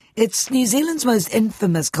It's New Zealand's most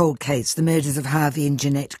infamous cold case, the murders of Harvey and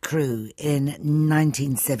Jeannette Crewe in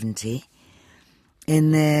 1970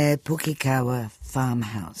 in their Pukekawa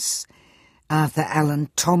farmhouse. Arthur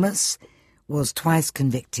Allan Thomas was twice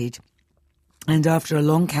convicted, and after a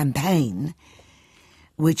long campaign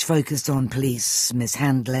which focused on police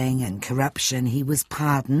mishandling and corruption, he was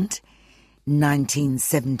pardoned in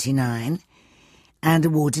 1979 and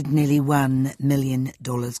awarded nearly $1 million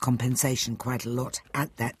compensation, quite a lot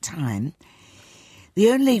at that time.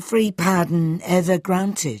 The only free pardon ever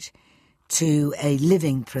granted to a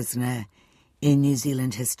living prisoner in New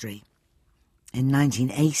Zealand history. In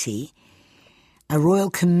 1980, a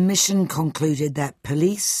royal commission concluded that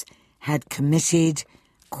police had committed,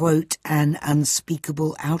 quote, an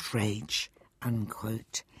unspeakable outrage,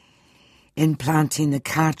 unquote, in planting the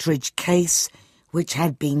cartridge case which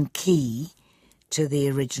had been key to the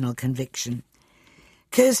original conviction.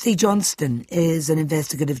 Kirsty Johnston is an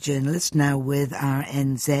investigative journalist now with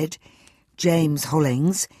RNZ. James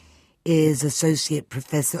Hollings is Associate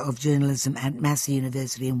Professor of Journalism at Massey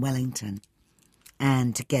University in Wellington.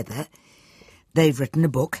 And together, they've written a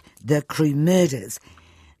book, The Crewe Murders.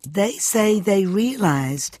 They say they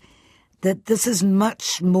realised that this is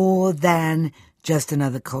much more than just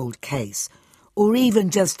another cold case, or even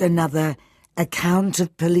just another account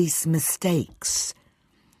of police mistakes.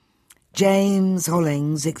 James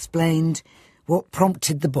Hollings explained what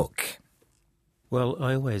prompted the book. Well,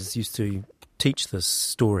 I always used to teach this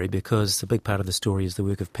story because a big part of the story is the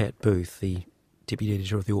work of Pat Booth, the deputy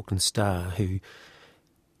editor of the Auckland Star, whose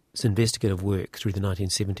investigative work through the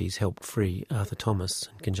 1970s helped free Arthur Thomas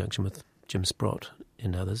in conjunction with Jim Sprott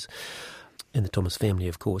and others, and the Thomas family,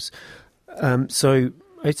 of course. So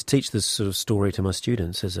I used to teach this sort of story to my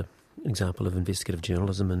students as an example of investigative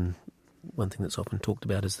journalism, and one thing that's often talked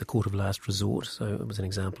about is the court of last resort, so it was an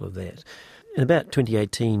example of that. In about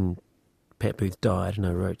 2018, Pat Booth died, and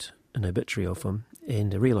I wrote an obituary of him,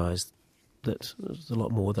 and I realised that there was a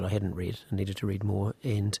lot more that I hadn't read and needed to read more,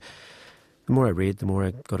 and the more I read, the more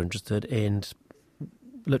I got interested, and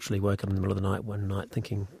literally woke up in the middle of the night one night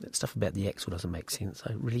thinking that stuff about the axle doesn't make sense.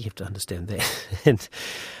 I really have to understand that.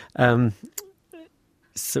 And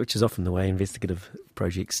so, which is often the way investigative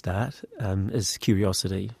projects start, is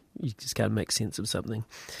curiosity. You just can't make sense of something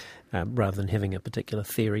rather than having a particular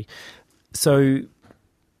theory. So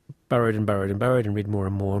burrowed and read more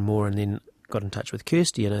and more and more, and then got in touch with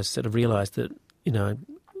Kirsty, and I sort of realised that, you know,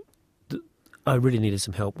 I really needed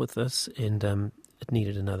some help with this, and it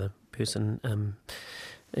needed another person.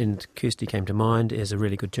 And Kirsty came to mind as a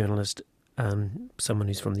really good journalist, someone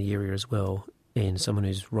who's from the area as well, and someone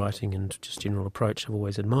whose writing and just general approach I've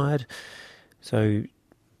always admired. So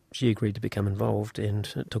she agreed to become involved, and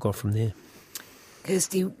it took off from there.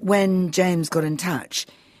 Kirsty, when James got in touch,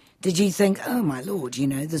 did you think, oh my Lord, you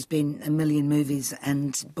know, there's been a million movies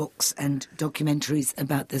and books and documentaries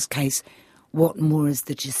about this case. What more is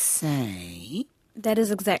there to say? That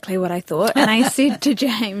is exactly what I thought. And I said to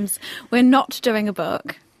James, we're not doing a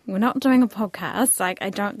book. We're not doing a podcast. Like, I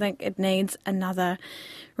don't think it needs another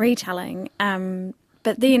retelling.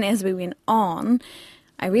 But then as we went on,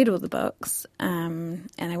 I read all the books and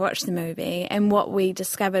I watched the movie. And what we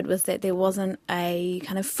discovered was that there wasn't a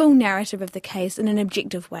kind of full narrative of the case in an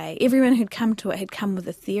objective way. Everyone who'd come to it had come with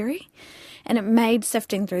a theory. And it made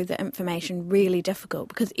sifting through the information really difficult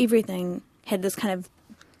because everything had this kind of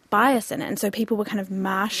bias in it, and so people were kind of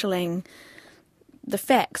marshalling the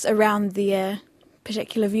facts around their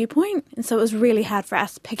particular viewpoint, and so it was really hard for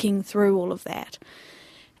us picking through all of that,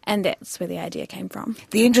 and that's where the idea came from.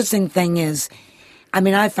 The interesting thing is, I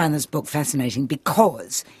mean, I found this book fascinating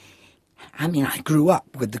because, I mean, I grew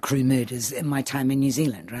up with the Crewe Murders in my time in New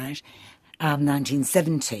Zealand, right,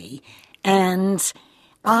 1970, and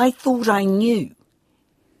I thought I knew.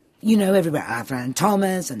 You know, everywhere, Arthur and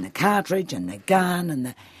Thomas and the cartridge and the gun and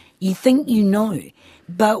the... You think you know.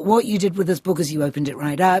 But what you did with this book is you opened it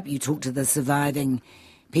right up. You talked to the surviving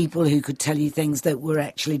people who could tell you things that were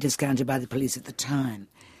actually discounted by the police at the time.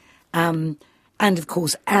 And, of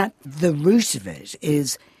course, at the root of it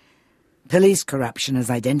is police corruption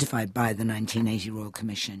as identified by the 1980 Royal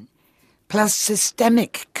Commission, plus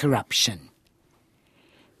systemic corruption,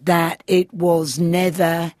 that it was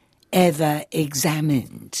never, ever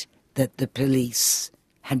examined that the police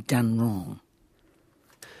had done wrong.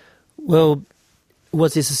 Well,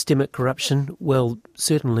 was there systemic corruption? Well,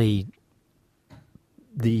 certainly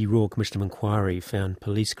the Royal Commission of Inquiry found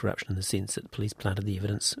police corruption in the sense that the police planted the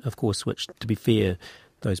evidence, of course, which, to be fair,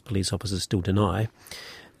 those police officers still deny.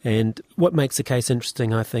 And what makes the case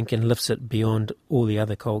interesting, I think, and lifts it beyond all the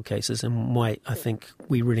other cold cases, and why I think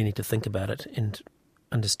we really need to think about it and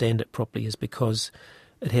understand it properly, is because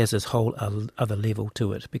it has this whole other level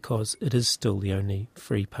to it, because it is still the only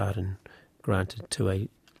free pardon granted to a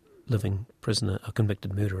living prisoner, a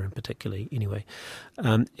convicted murderer in particular, anyway.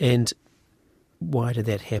 And why did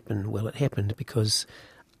that happen? Well, it happened because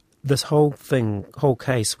this whole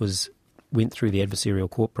case went through the adversarial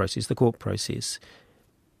court process. The court process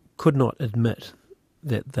could not admit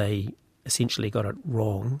that they essentially got it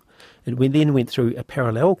wrong. And we then went through a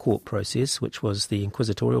parallel court process, which was the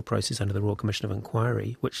inquisitorial process under the Royal Commission of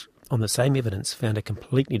Inquiry, which on the same evidence found a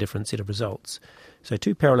completely different set of results. So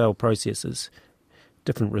two parallel processes,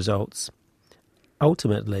 different results.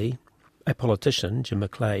 Ultimately, a politician, Jim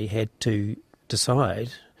Macleay, had to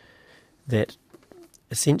decide that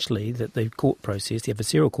essentially that the court process, the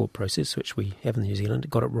adversarial court process, which we have in New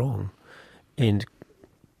Zealand, got it wrong. And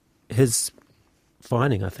his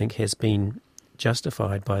finding, I think, has been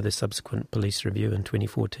justified by the subsequent police review in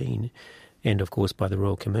 2014 and, of course, by the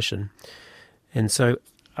Royal Commission. And so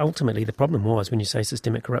ultimately the problem was, when you say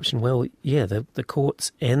systemic corruption, well, yeah, the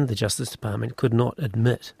courts and the Justice Department could not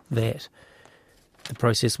admit that the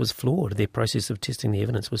process was flawed. Their process of testing the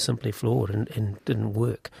evidence was simply flawed and didn't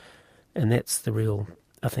work. And that's the real,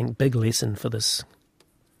 I think, big lesson for this,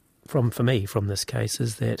 from this case,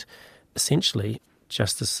 is that essentially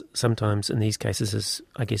justice sometimes in these cases is,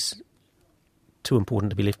 I guess, too important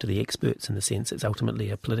to be left to the experts, in the sense it's ultimately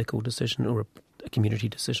a political decision or a community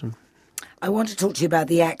decision. I want to talk to you about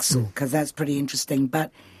the axle, because that's pretty interesting, but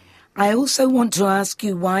I also want to ask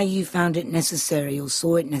you why you found it necessary, or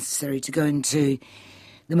saw it necessary, to go into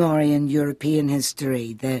the Maori and European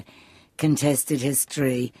history, the contested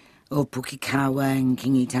history of Pukekawa and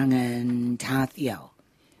Kingitanga and Tāthiao.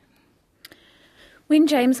 When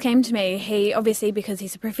James came to me, he obviously, because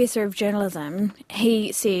he's a professor of journalism,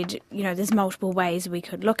 he said, there's multiple ways we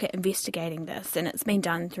could look at investigating this, and it's been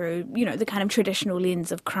done through, the kind of traditional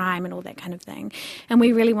lens of crime and all that kind of thing. And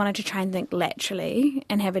we really wanted to try and think laterally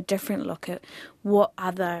and have a different look at what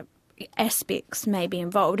other aspects may be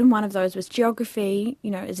involved. And one of those was geography.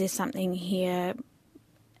 Is there something here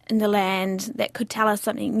in the land that could tell us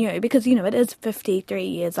something new? Because, it is 53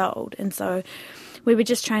 years old. And so we were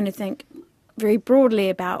just trying to think very broadly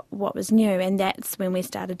about what was new, and that's when we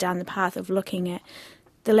started down the path of looking at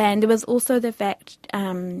the land. There was also the fact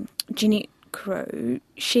Jeannette Crewe,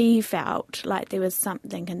 she felt like there was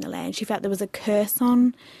something in the land. She felt there was a curse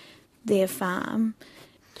on their farm.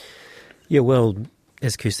 Yeah, well,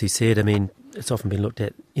 as Kirsty said, it's often been looked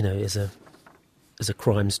at, as a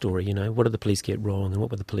crime story. What did the police get wrong, and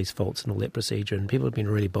what were the police faults and all that procedure? And people have been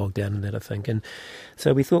really bogged down in that, I think. And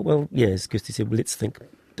so we thought, well, yeah, as Kirsty said, let's think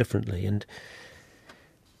differently. And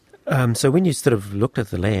so when you sort of looked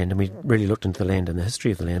at the land, and we really looked into the land and the history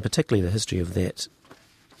of the land, particularly the history of that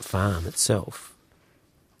farm itself,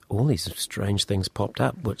 all these strange things popped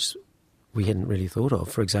up which we hadn't really thought of.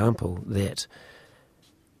 For example, that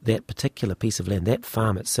particular piece of land, that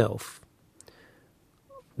farm itself,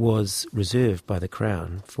 was reserved by the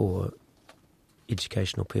Crown for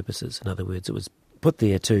educational purposes. In other words, it was put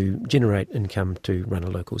there to generate income to run a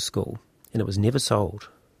local school, and it was never sold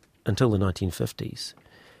until the 1950s.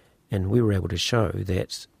 And we were able to show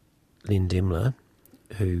that Len Demler,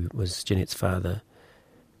 who was Jeanette's father,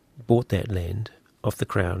 bought that land off the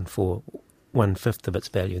Crown for 1/5 of its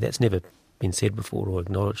value. That's never been said before or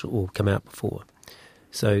acknowledged or come out before.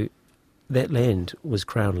 So that land was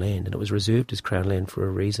Crown land, and it was reserved as Crown land for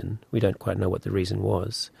a reason. We don't quite know what the reason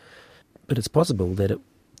was. But it's possible that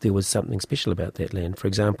there was something special about that land. For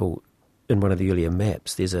example, in one of the earlier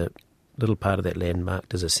maps, there's a little part of that land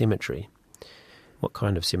marked as a cemetery. What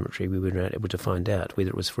kind of cemetery, we were not able to find out, whether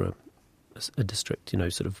it was for a district,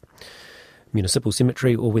 sort of municipal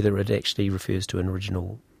cemetery, or whether it actually refers to an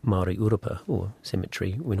original Māori urupa or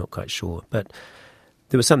cemetery. We're not quite sure. But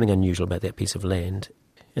there was something unusual about that piece of land,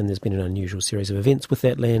 and there's been an unusual series of events with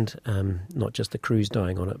that land, not just the Crews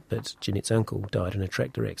dying on it, but Jeanette's uncle died in a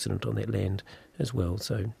tractor accident on that land as well.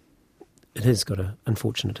 So it has got an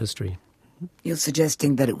unfortunate history. You're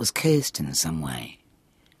suggesting that it was cursed in some way?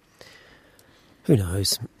 Who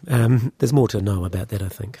knows? There's more to know about that, I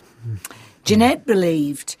think. Jeannette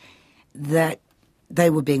believed that they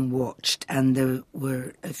were being watched, and there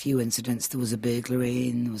were a few incidents. There was a burglary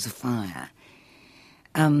and there was a fire.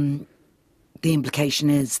 The implication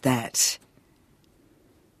is that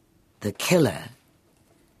the killer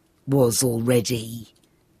was already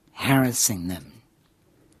harassing them.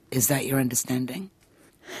 Is that your understanding?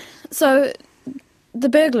 So the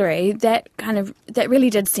burglary, that really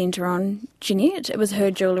did centre on Jeannette. It was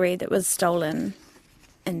her jewellery that was stolen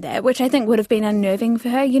in that, which I think would have been unnerving for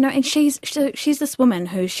her, and she's this woman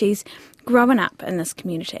who she's grown up in this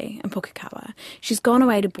community in Pukekawa. She's gone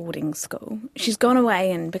away to boarding school. She's gone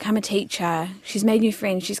away and become a teacher. She's made new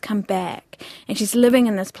friends. She's come back. And she's living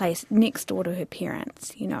in this place next door to her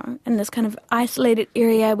parents, in this kind of isolated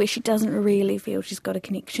area where she doesn't really feel she's got a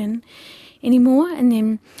connection anymore. And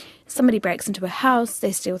then somebody breaks into her house.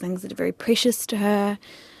 They steal things that are very precious to her.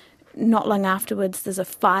 Not long afterwards, there's a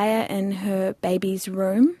fire in her baby's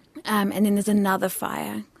room. And then there's another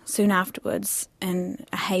fire soon afterwards in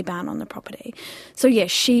a hay barn on the property. So yeah,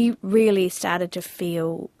 she really started to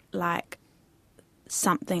feel like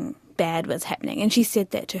something bad was happening, and she said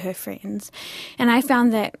that to her friends. And I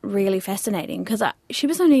found that really fascinating because she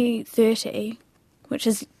was only 30, which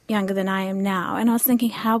is younger than I am now, and I was thinking,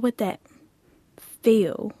 how would that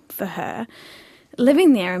feel for her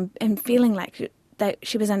living there and feeling like that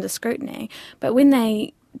she was under scrutiny? But when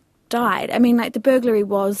they died, the burglary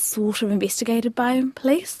was sort of investigated by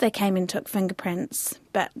police. They came and took fingerprints,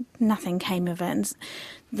 but nothing came of it.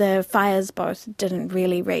 The fires both didn't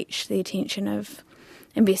really reach the attention of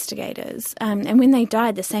investigators. And when they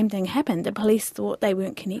died, the same thing happened. The police thought they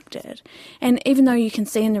weren't connected. And even though you can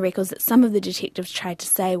see in the records that some of the detectives tried to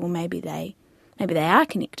say, well, maybe they are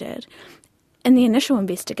connected, in the initial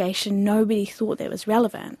investigation, nobody thought that was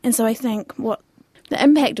relevant. And so I think the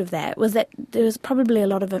impact of that was that there was probably a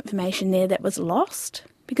lot of information there that was lost,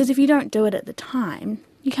 because if you don't do it at the time,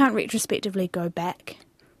 you can't retrospectively go back,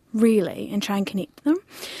 really, and try and connect them.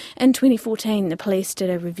 In 2014, the police did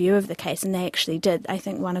a review of the case, and they actually did. I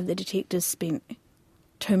think one of the detectives spent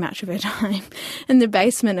too much of her time in the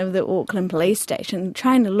basement of the Auckland police station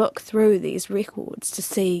trying to look through these records to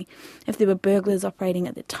see if there were burglars operating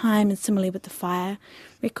at the time, and similarly with the fire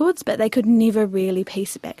records, but they could never really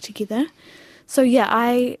piece it back together. So yeah,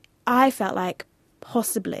 I felt like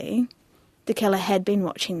possibly the killer had been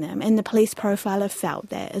watching them, and the police profiler felt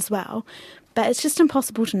that as well. But it's just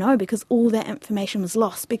impossible to know because all that information was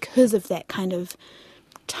lost because of that kind of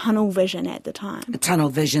tunnel vision at the time. A tunnel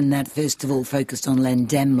vision that first of all focused on Len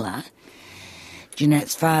Demler,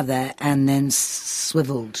 Jeanette's father, and then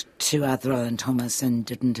swivelled to Arthur Allan Thomas and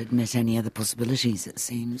didn't admit any other possibilities, it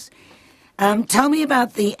seems. Tell me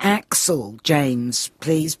about the axle, James,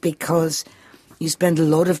 please, because you spend a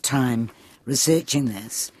lot of time researching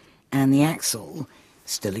this, and the axle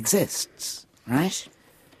still exists, right?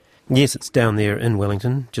 Yes, it's down there in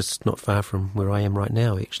Wellington, just not far from where I am right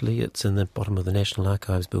now, actually. It's in the bottom of the National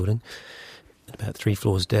Archives building, about 3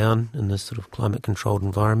 floors down in this sort of climate-controlled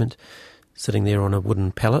environment, sitting there on a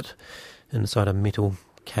wooden pallet inside a metal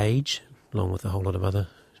cage, along with a whole lot of other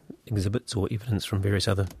exhibits or evidence from various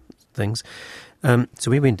other things. So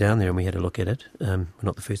we went down there and we had a look at it. We're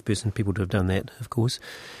not the first people to have done that, of course.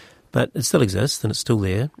 But it still exists and it's still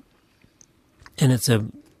there. And it's a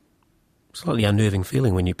slightly unnerving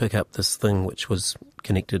feeling when you pick up this thing which was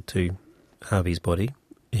connected to Harvey's body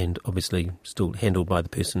and obviously still handled by the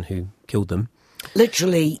person who killed them.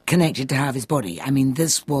 Literally connected to Harvey's body. I mean,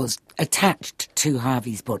 this was attached to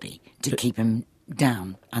Harvey's body to keep him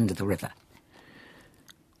down under the river.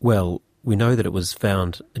 Well, we know that it was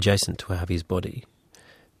found adjacent to Harvey's body.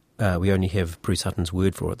 We only have Bruce Hutton's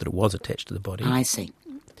word for it, that it was attached to the body. I see.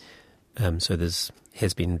 So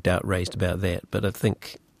has been doubt raised about that, but I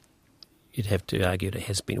think you'd have to argue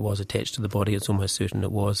it was attached to the body. It's almost certain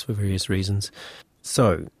it was for various reasons.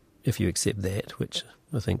 So if you accept that, which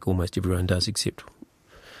I think almost everyone does except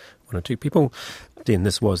one or two people, then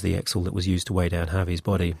this was the axle that was used to weigh down Harvey's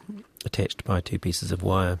body, attached by 2 pieces of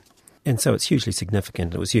wire. And so it's hugely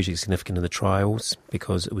significant. It was hugely significant in the trials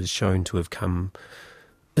because it was shown to have come...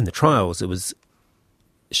 In the trials, it was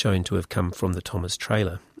shown to have come from the Thomas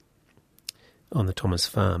trailer on the Thomas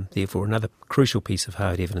farm. Therefore, another crucial piece of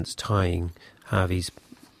hard evidence tying Harvey's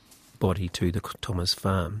body to the Thomas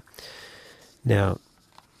farm. Now,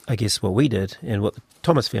 I guess what we did, and what the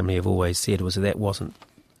Thomas family have always said, was that wasn't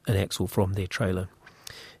an axle from their trailer.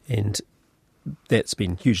 And that's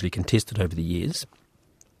been hugely contested over the years.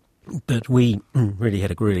 But we really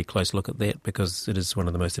had a really close look at that because it is one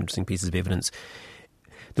of the most interesting pieces of evidence.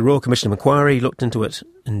 The Royal Commission of Inquiry looked into it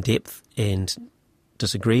in depth and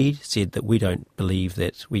disagreed, said that we don't believe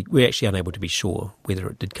that... We're actually unable to be sure whether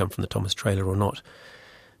it did come from the Thomas trailer or not.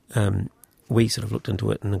 We sort of looked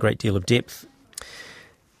into it in a great deal of depth.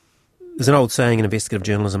 There's an old saying in investigative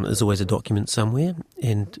journalism, there's always a document somewhere,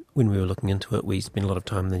 and when we were looking into it, we spent a lot of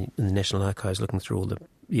time in the National Archives looking through all the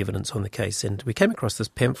evidence on the case, and we came across this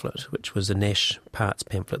pamphlet, which was a Nash parts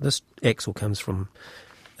pamphlet. This axle comes from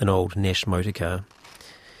an old Nash motor car,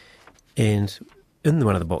 and in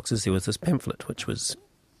one of the boxes there was this pamphlet, which was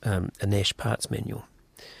a Nash parts manual.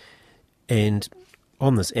 And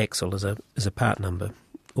on this axle is a part number.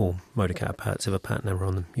 All motorcar parts have a part number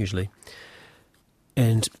on them usually,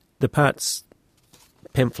 and the parts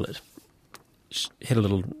pamphlet had a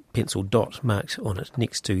little pencil dot marked on it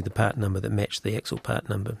next to the part number that matched the axle part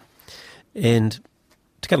number. And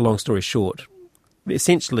to cut a long story short,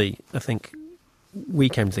 essentially I think we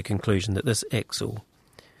came to the conclusion that this axle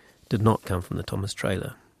did not come from the Thomas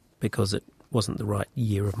trailer because it wasn't the right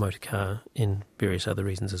year of motorcar and various other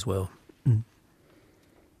reasons as well.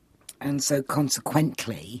 And so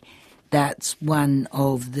consequently, that's one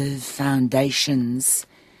of the foundations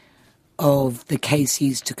of the case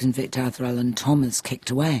used to convict Arthur Allan Thomas kicked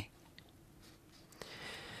away.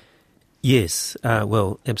 Yes,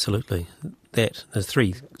 well, absolutely. There's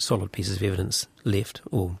 3 solid pieces of evidence left,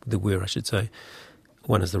 or there were, I should say.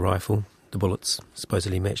 One is the rifle. The bullets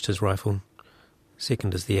supposedly matched his rifle.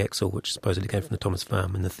 Second is the axle, which supposedly came from the Thomas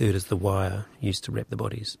farm. And the third is the wire used to wrap the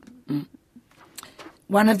bodies.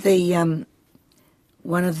 One of the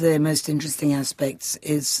most interesting aspects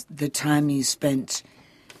is the time you spent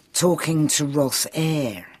talking to Ross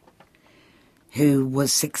Eyre, who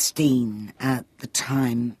was 16 at the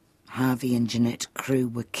time Harvey and Jeannette Crewe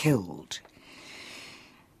were killed.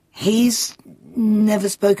 He's never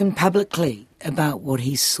spoken publicly about what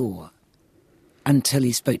he saw until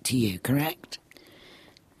he spoke to you, correct?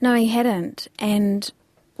 No, he hadn't. And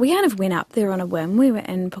we kind of went up there on a whim. We were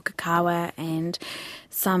in Pukekawa and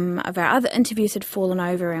some of our other interviews had fallen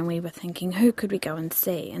over and we were thinking, who could we go and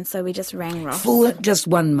see? And so we just rang Ross. Just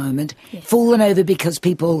one moment. Yes. Fallen over because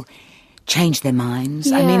people changed their minds?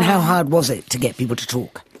 Yeah. I mean, how hard was it to get people to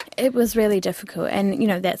talk? It was really difficult. And, you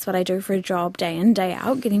know, that's what I do for a job day in, day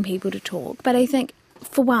out, getting people to talk. But I think,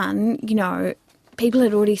 for one, you know, people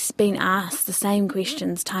had already been asked the same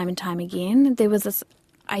questions time and time again. There was this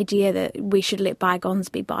idea that we should let bygones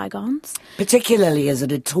be bygones. Particularly as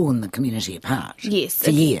it had torn the community apart. Yes.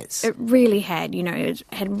 For years. It really had, you know, it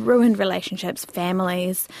had ruined relationships,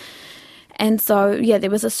 families. And so, yeah, there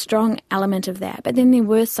was a strong element of that. But then there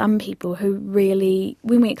were some people who really,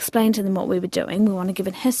 when we explained to them what we were doing, we want to give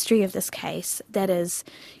a history of this case that is,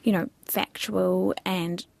 you know, factual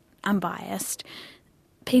and unbiased.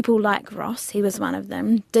 People like Ross, he was one of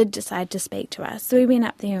them, did decide to speak to us. So we went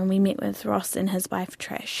up there and we met with Ross and his wife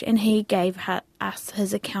Trish, and he gave us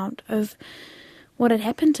his account of what had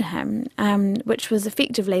happened to him, which was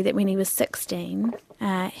effectively that when he was 16,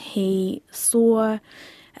 he saw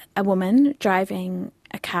a woman driving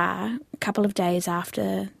a car a couple of days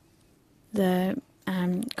after the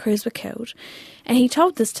Crews were killed, and he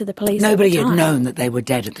told this to the police. Nobody had known that they were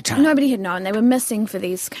dead at the time. Nobody had known. They were missing for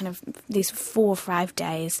these 4 or 5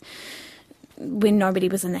 days when nobody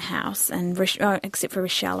was in the house, and except for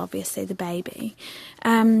Rochelle, obviously, the baby.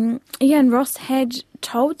 And Ross had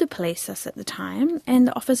told the police this at the time, and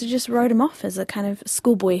the officer just wrote him off as a kind of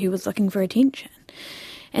schoolboy who was looking for attention.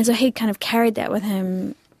 And so he kind of carried that with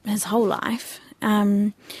him his whole life.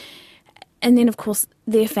 And then, of course,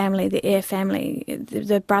 their family, the Eyre family,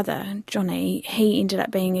 the brother, Johnny, he ended up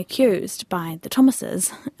being accused by the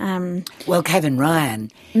Thomases. Well, Kevin Ryan,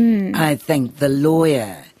 I think the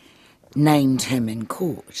lawyer named him in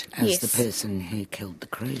court as the person who killed the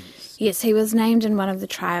Crews. Yes, he was named in one of the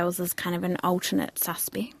trials as kind of an alternate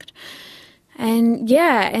suspect. And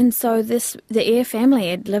and so the Eyre family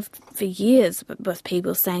had lived for years with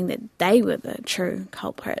people saying that they were the true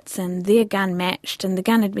culprits, and their gun matched, and the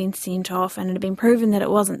gun had been sent off, and it had been proven that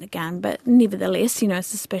it wasn't the gun, but nevertheless, you know,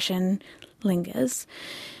 suspicion lingers.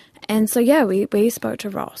 And so, we spoke to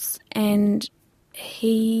Ross, and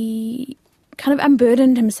he kind of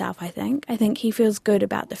unburdened himself, I think. I think he feels good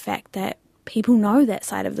about the fact that people know that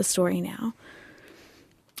side of the story now.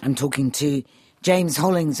 I'm talking to James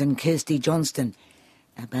Hollings and Kirsty Johnston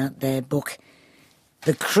about their book,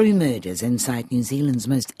 The Crewe Murders, Inside New Zealand's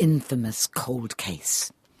Most Infamous Cold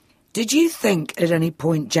Case. Did you think at any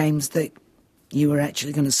point, James, that you were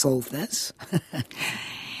actually going to solve this?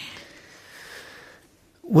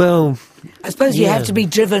 Well, I suppose you have to be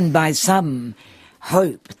driven by some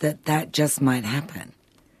hope that just might happen.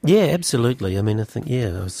 Yeah, absolutely. I mean, I think,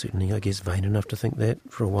 I was certainly, I guess, vain enough to think that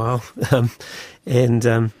for a while.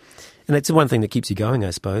 And it's the one thing that keeps you going, I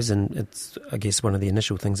suppose, and it's, I guess, one of the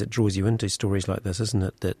initial things that draws you into stories like this, isn't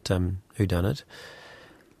it, that whodunit.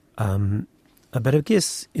 But I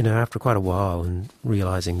guess, you know, after quite a while and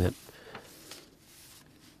realising that,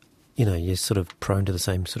 you know, you're sort of prone to the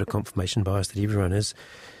same sort of confirmation bias that everyone is,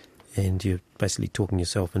 and you're basically talking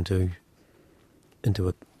yourself into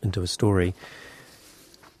a story,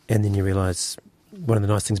 and then you realise one of the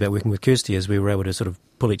nice things about working with Kirsty is we were able to sort of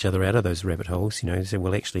pull each other out of those rabbit holes, you know, say,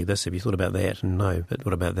 well, actually this, have you thought about that? And no, but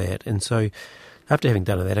what about that? And so after having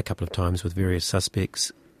done that a couple of times with various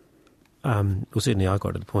suspects, certainly I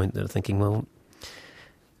got to the point that I'm thinking, well,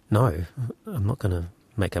 no, I'm not going to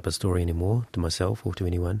make up a story anymore to myself or to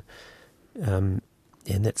anyone. And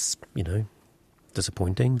that's,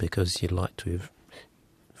 disappointing, because you'd like to have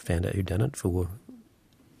found out who'd done it for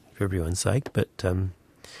everyone's sake. But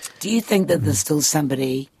do you think that there's still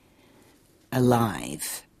somebody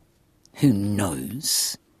alive who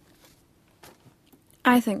knows?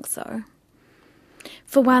 I think so.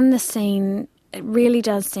 For one, the scene, it really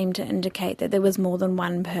does seem to indicate that there was more than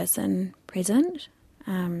one person present.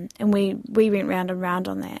 And we went round and round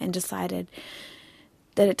on that and decided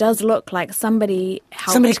that it does look like somebody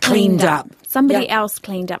cleaned up. Somebody else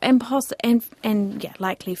cleaned up, and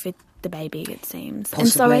likely for the baby, it seems. Possibly.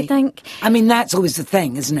 And so I think, that's always the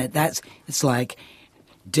thing, isn't it? It's like,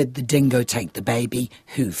 did the dingo take the baby?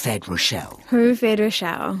 Who fed Rochelle?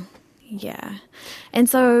 Yeah. And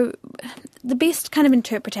so the best kind of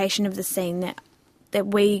interpretation of the scene that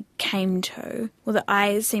we came to, or that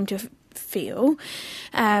I seem to feel,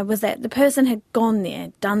 was that the person had gone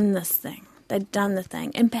there, done this thing. They'd done the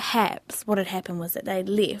thing, and perhaps what had happened was that they'd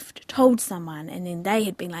left, told someone, and then they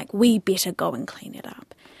had been like, we better go and clean it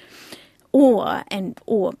up.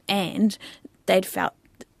 And they'd felt,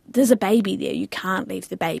 there's a baby there, you can't leave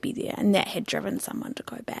the baby there, and that had driven someone to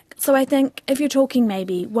go back. So I think if you're talking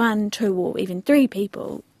maybe 1, 2, or even 3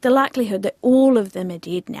 people, the likelihood that all of them are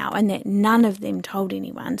dead now and that none of them told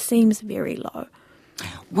anyone seems very low.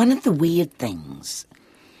 One of the weird things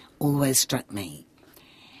always struck me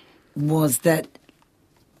was that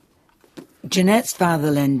Jeanette's father,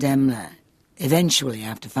 Len Demler, eventually,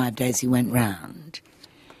 after 5 days he went round,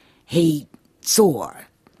 he saw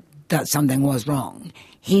that something was wrong.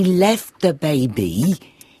 He left the baby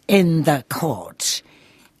in the cot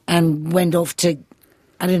and went off to,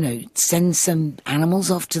 send some animals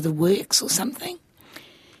off to the works or something.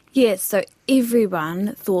 Yes, so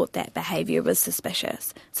everyone thought that behaviour was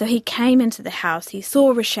suspicious. So he came into the house, he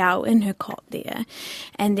saw Rochelle in her cot there,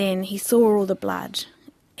 and then he saw all the blood.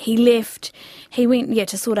 He left, he went,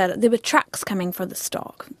 to sort out, there were trucks coming for the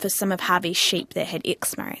stock, for some of Harvey's sheep that had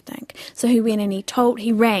eczema, I think. So he went and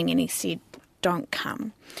he rang and he said, don't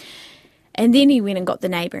come. And then he went and got the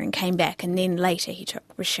neighbour and came back, and then later he took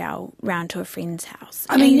Rochelle round to a friend's house.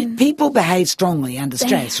 People behave strongly under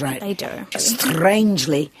stress, right? They do.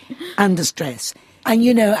 Strangely under stress.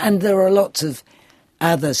 And there are lots of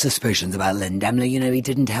other suspicions about Len Demler. He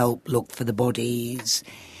didn't help look for the bodies.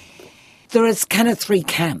 There is kind of 3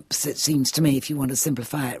 camps, it seems to me, if you want to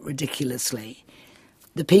simplify it ridiculously.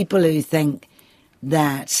 The people who think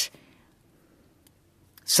that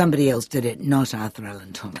somebody else did it, not Arthur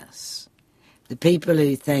Allan Thomas. The people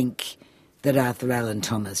who think that Arthur Allan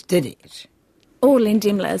Thomas did it. Or Len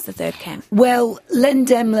Demler is the 3rd camp. Well, Len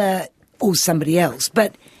Demler or somebody else.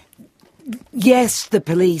 But yes, the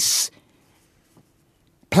police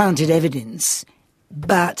planted evidence,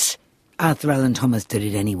 but Arthur Allan Thomas did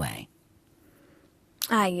it anyway.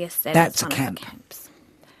 Ah, yes, that's a camp. Of the camps.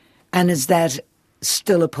 And is that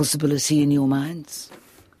still a possibility in your minds?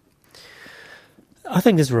 I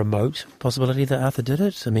think there's a remote possibility that Arthur did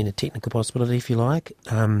it. A technical possibility, if you like.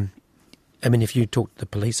 If you talk to the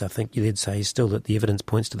police, I think they'd say still that the evidence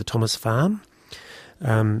points to the Thomas farm.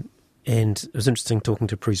 And it was interesting talking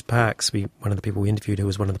to Bruce Parks, one of the people we interviewed, who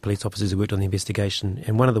was one of the police officers who worked on the investigation,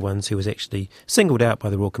 and one of the ones who was actually singled out by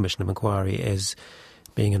the Royal Commission of Inquiry as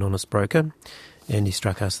being an honest broker. And he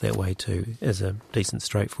struck us that way too, as a decent,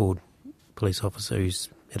 straightforward police officer who's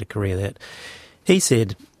had a career that. He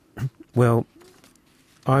said, well,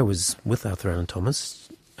 I was with Arthur Allan Thomas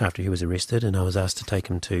after he was arrested, and I was asked to take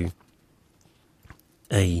him to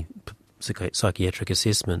a psychiatric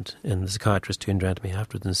assessment, and the psychiatrist turned around to me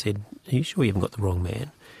afterwards and said, are you sure you haven't got the wrong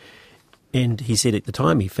man? And he said at the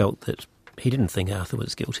time he felt that he didn't think Arthur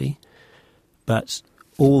was guilty, but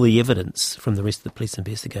all the evidence from the rest of the police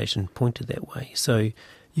investigation pointed that way. So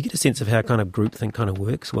you get a sense of how kind of groupthink kind of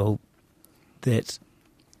works. Well, that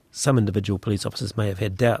some individual police officers may have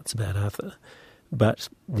had doubts about Arthur, but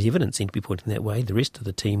the evidence seemed to be pointing that way. The rest of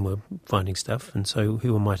the team were finding stuff, and so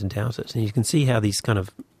who might doubt it? And you can see how these kind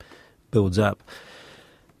of builds up.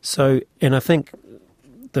 So, and I think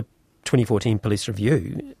the 2014 Police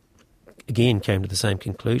Review again came to the same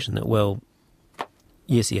conclusion that, well,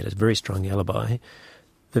 yes, he had a very strong alibi.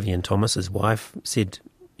 Vivian Thomas, his wife, said,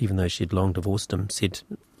 even though she'd long divorced him, said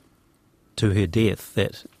to her death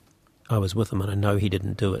that I was with him and I know he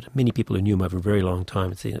didn't do it. Many people who knew him over a very long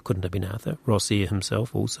time said it couldn't have been Arthur. Ross Eyre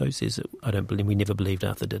himself also says that we never believed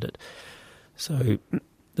Arthur did it. So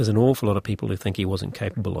there's an awful lot of people who think he wasn't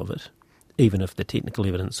capable of it, even if the technical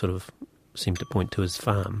evidence sort of seemed to point to his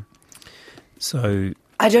farm. So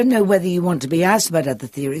I don't know whether you want to be asked about other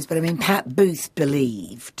theories, but I mean, Pat Booth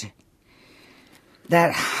believed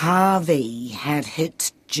that Harvey had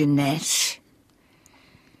hit Jeanette,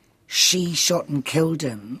 she shot and killed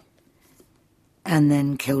him, and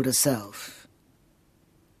then killed herself.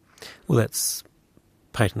 Well, that's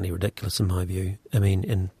patently ridiculous in my view. I mean,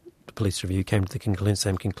 in the police review came to the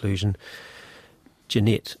same conclusion.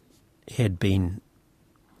 Jeanette had been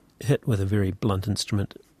hit with a very blunt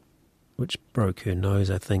instrument which broke her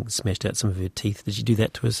nose, I think, smashed out some of her teeth. Did she do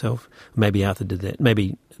that to herself? Maybe Arthur did that.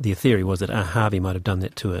 Maybe the theory was that Harvey might have done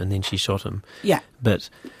that to her and then she shot him. Yeah.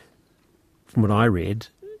 But from what I read,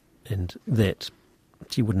 and that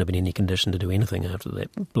she wouldn't have been in any condition to do anything after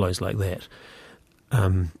that, blows like that.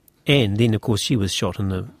 And then, of course, she was shot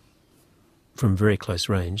from very close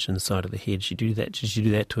range in the side of the head. Did she do that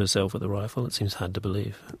to herself with a rifle? It seems hard to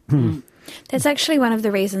believe. That's actually one of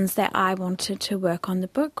the reasons that I wanted to work on the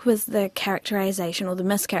book, was the characterisation or the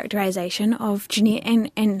mischaracterisation of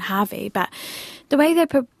Jeanette and Harvey. But the way they're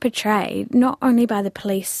portrayed, not only by the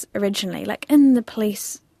police originally, like in the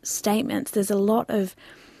police statements, there's a lot of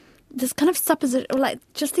this kind of supposition, or like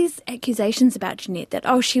just these accusations about Jeanette that,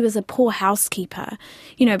 oh, she was a poor housekeeper,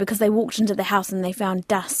 because they walked into the house and they found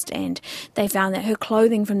dust and they found that her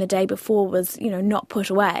clothing from the day before was, not put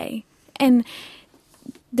away. And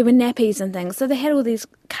there were nappies and things. So they had all these,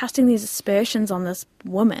 casting these aspersions on this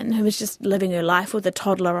woman who was just living her life with a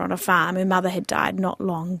toddler on a farm. Her mother had died not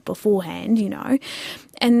long beforehand,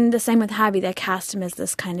 And the same with Harvey. They cast him as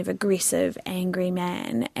this kind of aggressive, angry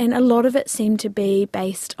man. And a lot of it seemed to be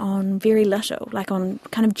based on very little, like on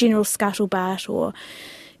kind of general scuttlebutt or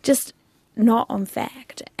just not on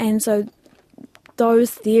fact. And so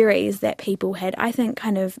those theories that people had, I think,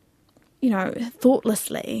 kind of,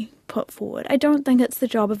 thoughtlessly put forward. I don't think it's the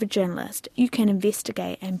job of a journalist. You can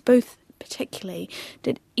investigate, and Booth particularly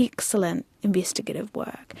did excellent investigative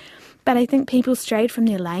work. But I think people strayed from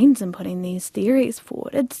their lanes in putting these theories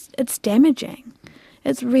forward. It's damaging.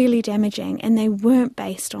 It's really damaging, and they weren't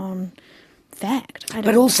based on fact.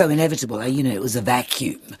 But also inevitable. It was a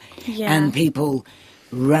vacuum, yeah. And people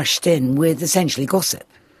rushed in with essentially gossip.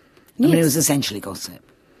 Yes. I mean, it was essentially gossip.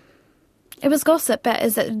 It was gossip, but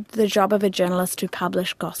is it the job of a journalist to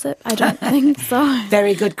publish gossip? I don't think so.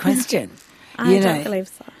 Very good question. I don't believe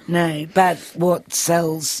so. No, but what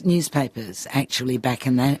sells newspapers actually back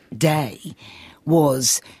in that day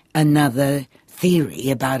was another theory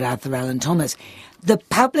about Arthur Allan Thomas. The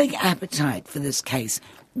public appetite for this case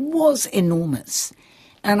was enormous,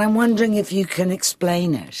 and I'm wondering if you can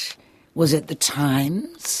explain it. Was it the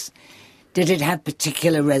Times? Did it have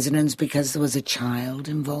particular resonance because there was a child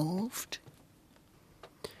involved?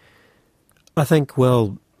 I think,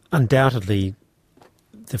 well, undoubtedly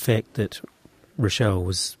the fact that Rochelle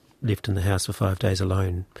was left in the house for 5 days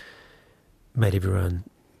alone made everyone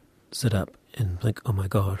sit up and think, oh my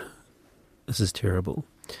God, this is terrible.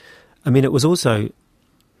 I mean, it was also,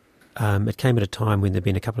 it came at a time when there'd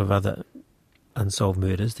been a couple of other unsolved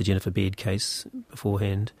murders, the Jennifer Baird case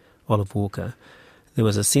beforehand, Olive Walker. There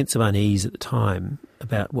was a sense of unease at the time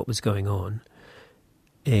about what was going on,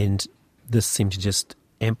 and this seemed to just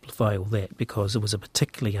amplify all that, because it was a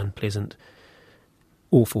particularly unpleasant,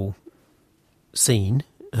 awful scene.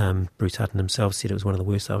 Bruce Hutton himself said it was one of the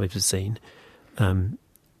worst I've ever seen. 2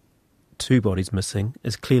 bodies missing.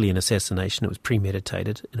 It's clearly an assassination. It was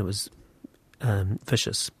premeditated, and it was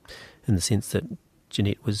vicious in the sense that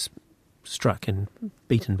Jeanette was struck and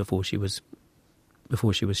beaten before she was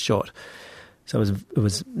shot. So it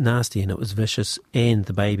was nasty and it was vicious, and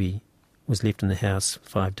the baby was left in the house for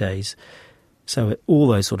 5 days. So all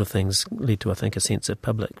those sort of things led to, I think, a sense of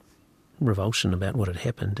public revulsion about what had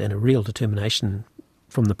happened, and a real determination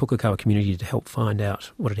from the Pukekawa community to help find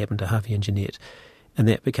out what had happened to Harvey and Jeanette. And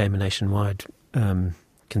that became a nationwide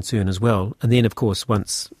concern as well. And then, of course,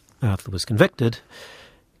 once Arthur was convicted,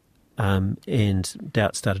 and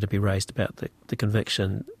doubts started to be raised about the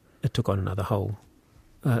conviction, it took on another whole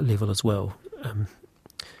level as well.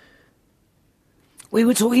 We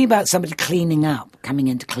were talking about somebody cleaning up, coming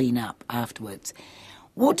in to clean up afterwards.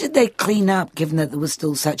 What did they clean up, given that there was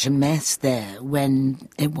still such a mess there when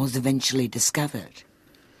it was eventually discovered?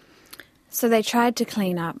 So they tried to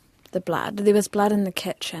clean up the blood. There was blood in the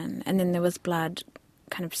kitchen, and then there was blood,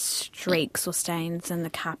 kind of streaks or stains in the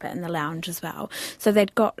carpet in the lounge as well. So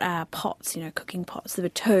they'd got pots, cooking pots. There were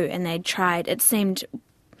 2, and they'd tried, it seemed,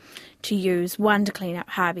 to use one to clean up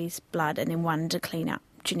Harvey's blood and then one to clean up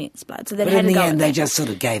Jeanette's blood. So they but had in to the go end, with they that. just sort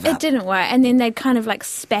of gave It up. didn't work. And then they'd kind of like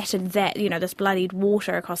spattered that, this bloodied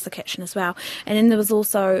water across the kitchen as well. And then there was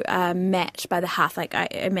also a mat by the hearth, like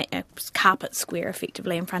a carpet square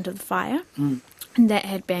effectively in front of the fire. And that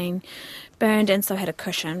had been burned, and so had a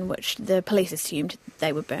cushion, which the police assumed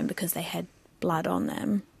they were burned because they had blood on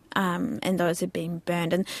them. And those had been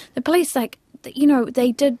burned. And the police,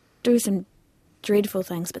 they did do some dreadful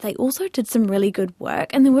things, but they also did some really good work.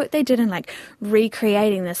 And the work they did in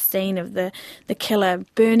recreating the scene of the killer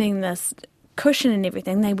burning this cushion and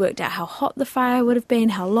everything, they worked out how hot the fire would have been,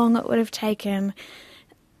 how long it would have taken.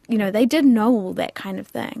 They did know all that kind of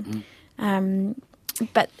thing.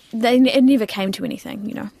 But it never came to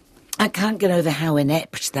anything, I can't get over how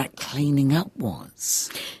inept that cleaning up was.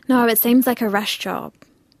 No, it seems like a rush job.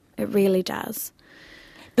 It really does.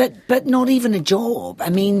 But not even a job. I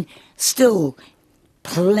mean, still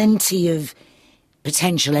plenty of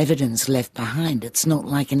potential evidence left behind. It's not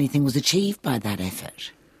like anything was achieved by that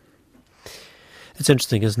effort. It's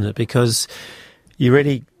interesting, isn't it? Because you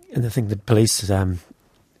really, and I think the police came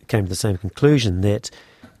to the same conclusion, that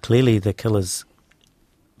clearly the killers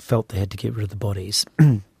felt they had to get rid of the bodies,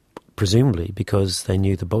 presumably because they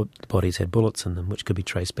knew the bodies had bullets in them, which could be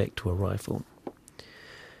traced back to a rifle.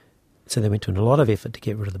 So they went to a lot of effort to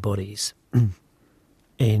get rid of the bodies.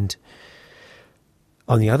 And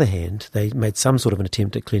on the other hand, they made some sort of an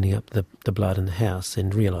attempt at cleaning up the blood in the house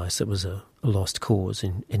and realised it was a lost cause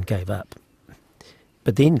and gave up.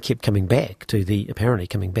 But then kept apparently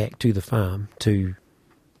coming back to the farm for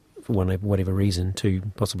whatever reason, to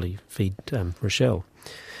possibly feed Rochelle.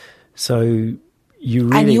 So you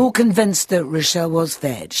really... And you're convinced that Rochelle was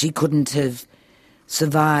fed? She couldn't have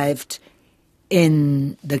survived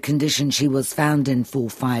in the condition she was found in for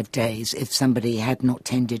 5 days if somebody had not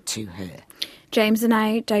tended to her? James and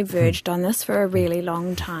I diverged on this for a really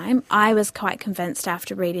long time. I was quite convinced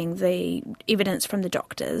after reading the evidence from the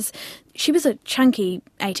doctors. She was a chunky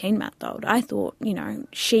 18-month-old. I thought,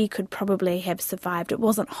 she could probably have survived. It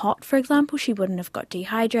wasn't hot, for example. She wouldn't have got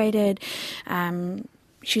dehydrated.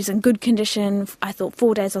 She was in good condition. I thought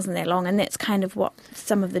 4 days wasn't that long, and that's kind of what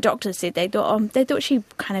some of the doctors said. They thought she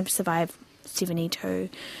kind of survived 72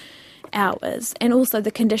 hours. And also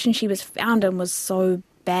the condition she was found in was so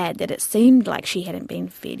bad that it seemed like she hadn't been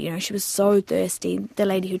fed. She was so thirsty. The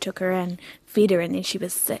lady who took her in fed her, and then she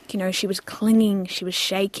was sick. She was clinging, she was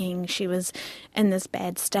shaking, she was in this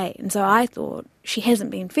bad state. And so I thought, she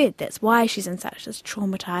hasn't been fed. That's why she's in such this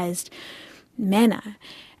traumatised manner.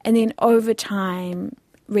 And then over time,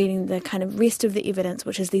 reading the kind of rest of the evidence,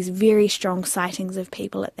 which is these very strong sightings of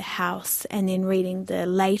people at the house, and then reading the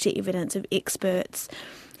later evidence of experts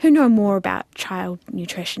who know more about child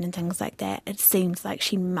nutrition and things like that, it seems like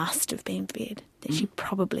she must have been fed, that she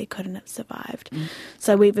probably couldn't have survived.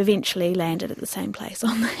 So we've eventually landed at the same place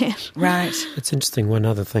on that. Right. It's interesting. One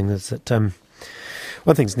other thing is that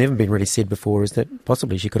one thing's never been really said before is that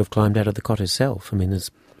possibly she could have climbed out of the cot herself. I mean,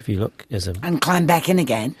 if you look and climb back in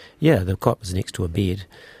again. Yeah, the cot was next to a bed.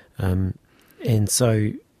 And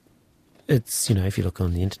so it's, if you look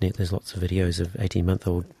on the internet, there's lots of videos of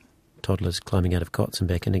 18-month-old toddlers climbing out of cots and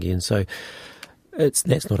back in again. So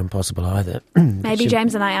that's not impossible either. Maybe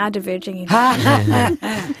James and I are diverging.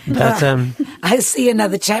 But I see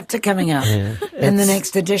another chapter coming up in the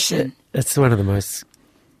next edition. It's one of the most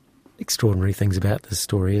extraordinary things about this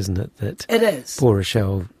story, isn't it? That it is. Poor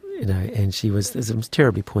Rochelle, and there's some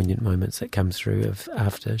terribly poignant moments that come through of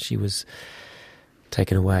after she was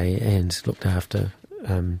taken away and looked after,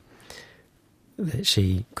 that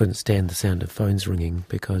she couldn't stand the sound of phones ringing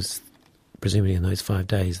because presumably in those 5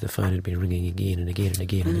 days the phone had been ringing again and again and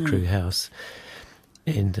again in the Crewe house,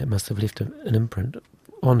 and it must have left an imprint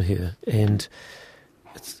on her. And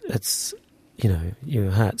it's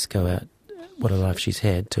your hearts go out, what a life she's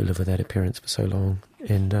had to live with that appearance for so long.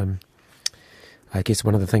 And I guess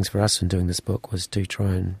one of the things for us in doing this book was to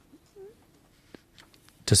try and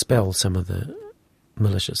dispel some of the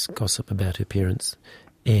malicious gossip about her parents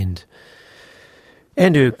and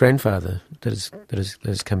her grandfather that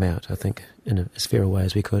has come out, I think, in as fair a way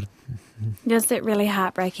as we could. There's that really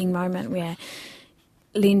heartbreaking moment where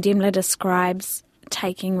Len Demler describes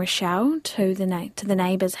taking Rochelle to the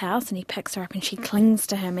neighbour's house, and he picks her up and she clings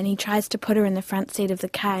to him, and he tries to put her in the front seat of the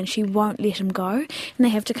car and she won't let him go, and they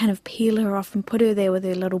have to kind of peel her off and put her there with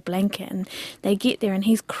her little blanket, and they get there and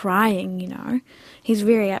he's crying, he's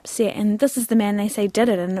very upset, and this is the man they say did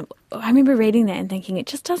it. And I remember reading that and thinking, it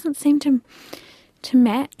just doesn't seem to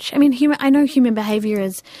match. I mean, I know human behaviour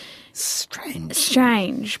is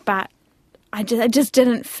strange, but it just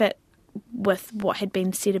didn't fit with what had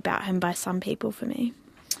been said about him by some people for me.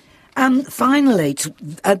 Finally,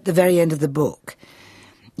 at the very end of the book,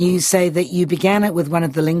 You say that you began it with one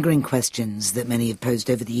of the lingering questions that many have posed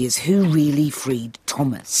over the years. Who really freed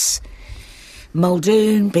Thomas?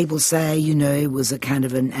 Muldoon, people say, was a kind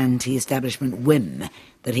of an anti-establishment whim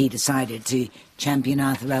that he decided to champion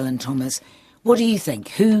Arthur Allan Thomas. What do you think?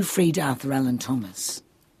 Who freed Arthur Allan Thomas?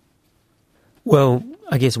 Well,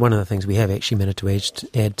 I guess one of the things we have actually managed to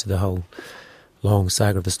add to the whole long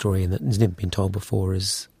saga of the story, and that has never been told before,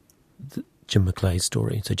 is Jim Macleay's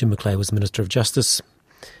story. So Jim Macleay was Minister of Justice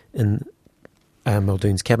in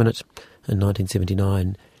Muldoon's cabinet in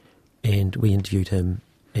 1979, and we interviewed him,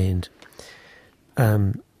 and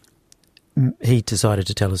he decided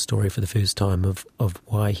to tell his story for the first time of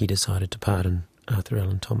why he decided to pardon Arthur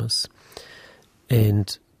Allan Thomas.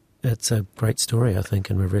 And it's a great story, I think,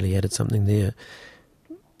 and we've really added something there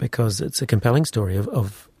because it's a compelling story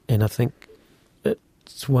and I think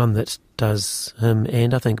it's one that does him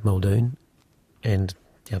and I think Muldoon and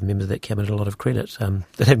the other members of that cabinet a lot of credit.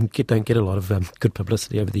 They don't get a lot of good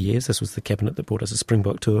publicity over the years. This was the cabinet that brought us a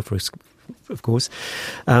Springbok tour, of course.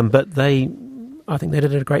 But I think they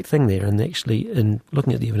did a great thing there, and actually in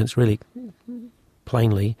looking at the evidence really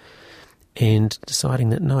plainly and deciding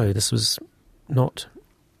that no, this was not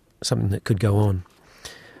something that could go on.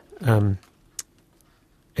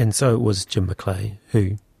 And so it was Jim Macleay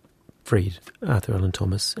who freed Arthur Allan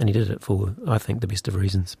Thomas, and he did it for, I think, the best of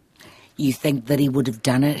reasons. You think that he would have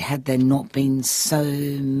done it had there not been so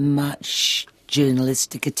much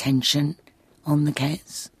journalistic attention on the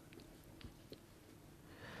case?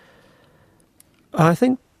 I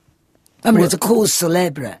think... it's a cause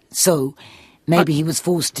célèbre, so maybe he was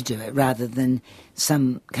forced to do it rather than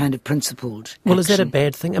some kind of principled Well, action. is that a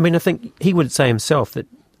bad thing? I mean, I think he would say himself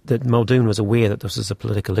that Muldoon was aware that this was a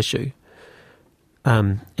political issue.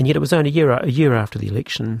 And yet it was only a year after the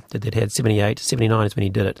election that they'd had 79 is when he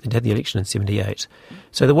did it. They'd had the election in 78.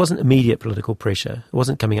 So there wasn't immediate political pressure. It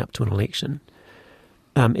wasn't coming up to an election.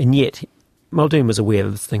 And yet Muldoon was aware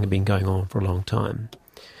that this thing had been going on for a long time.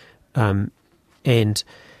 And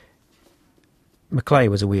Macleay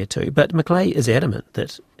was aware too. But Macleay is adamant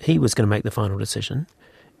that he was going to make the final decision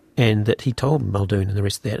and that he told Muldoon and the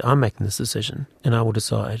rest of that, I'm making this decision and I will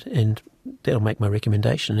decide and that'll make my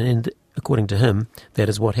recommendation. And according to him, that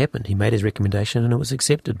is what happened. He made his recommendation and it was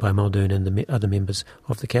accepted by Muldoon and the other members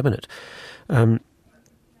of the cabinet. It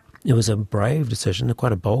was a brave decision,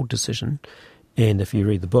 quite a bold decision. And if you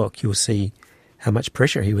read the book, you'll see how much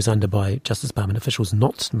pressure he was under by Justice Department officials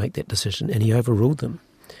not to make that decision, and he overruled them.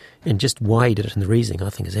 And just why he did it and the reasoning, I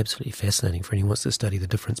think, is absolutely fascinating for anyone who wants to study the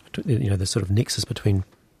difference between, the sort of nexus between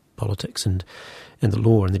politics and the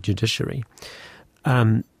law and the judiciary.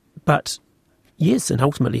 But yes, and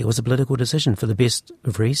ultimately it was a political decision for the best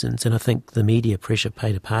of reasons, and I think the media pressure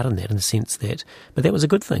played a part in that in the sense that, but that was a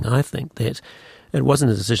good thing, I think, that it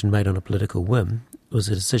wasn't a decision made on a political whim, it was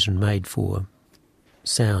a decision made for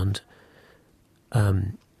sound,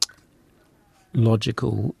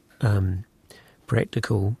 logical,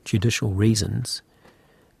 practical, judicial reasons,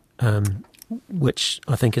 which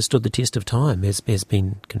I think has stood the test of time, as has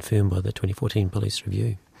been confirmed by the 2014 police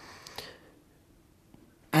review.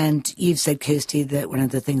 And you've said, Kirsty, that one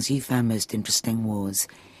of the things you found most interesting was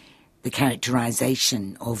the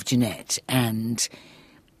characterisation of Jeannette and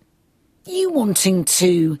you wanting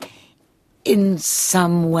to, in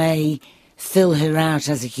some way, fill her out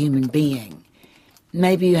as a human being.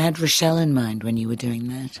 Maybe you had Rochelle in mind when you were doing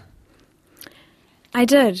that. I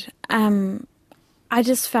did. I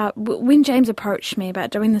just felt, when James approached me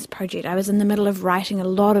about doing this project, I was in the middle of writing a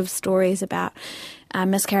lot of stories about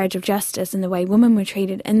miscarriage of justice and the way women were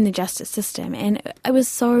treated in the justice system. And it was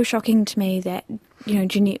so shocking to me that,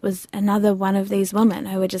 Jeannette was another one of these women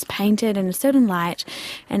who were just painted in a certain light,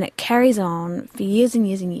 and it carries on for years and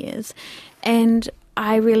years and years. And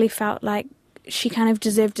I really felt like she kind of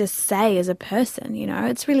deserved a say as a person,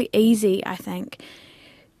 It's really easy, I think,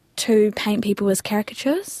 to paint people as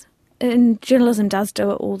caricatures. And journalism does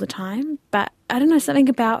do it all the time, but I don't know, something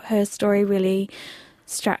about her story really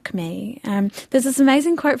struck me. There's this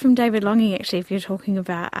amazing quote from David Longing, actually, if you're talking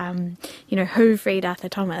about, who freed Arthur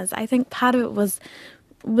Thomas. I think part of it was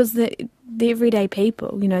the everyday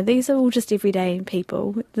people. These are all just everyday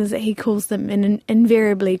people. He calls them in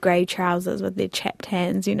invariably grey trousers with their chapped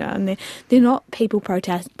hands, and they're not people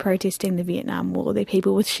protesting the Vietnam War. They're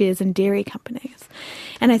people with shares in dairy companies.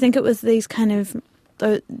 And I think it was these kind of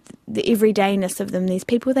the everydayness of them, these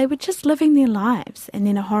people, they were just living their lives, and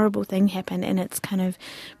then a horrible thing happened and it's kind of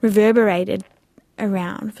reverberated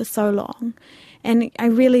around for so long. And I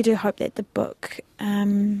really do hope that the book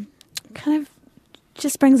kind of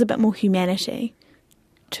just brings a bit more humanity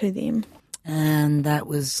to them. And that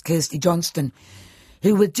was Kirsty Johnston,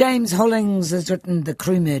 who with James Hollings has written The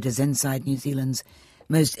Crewe Murders Inside New Zealand's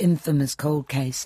most infamous cold case.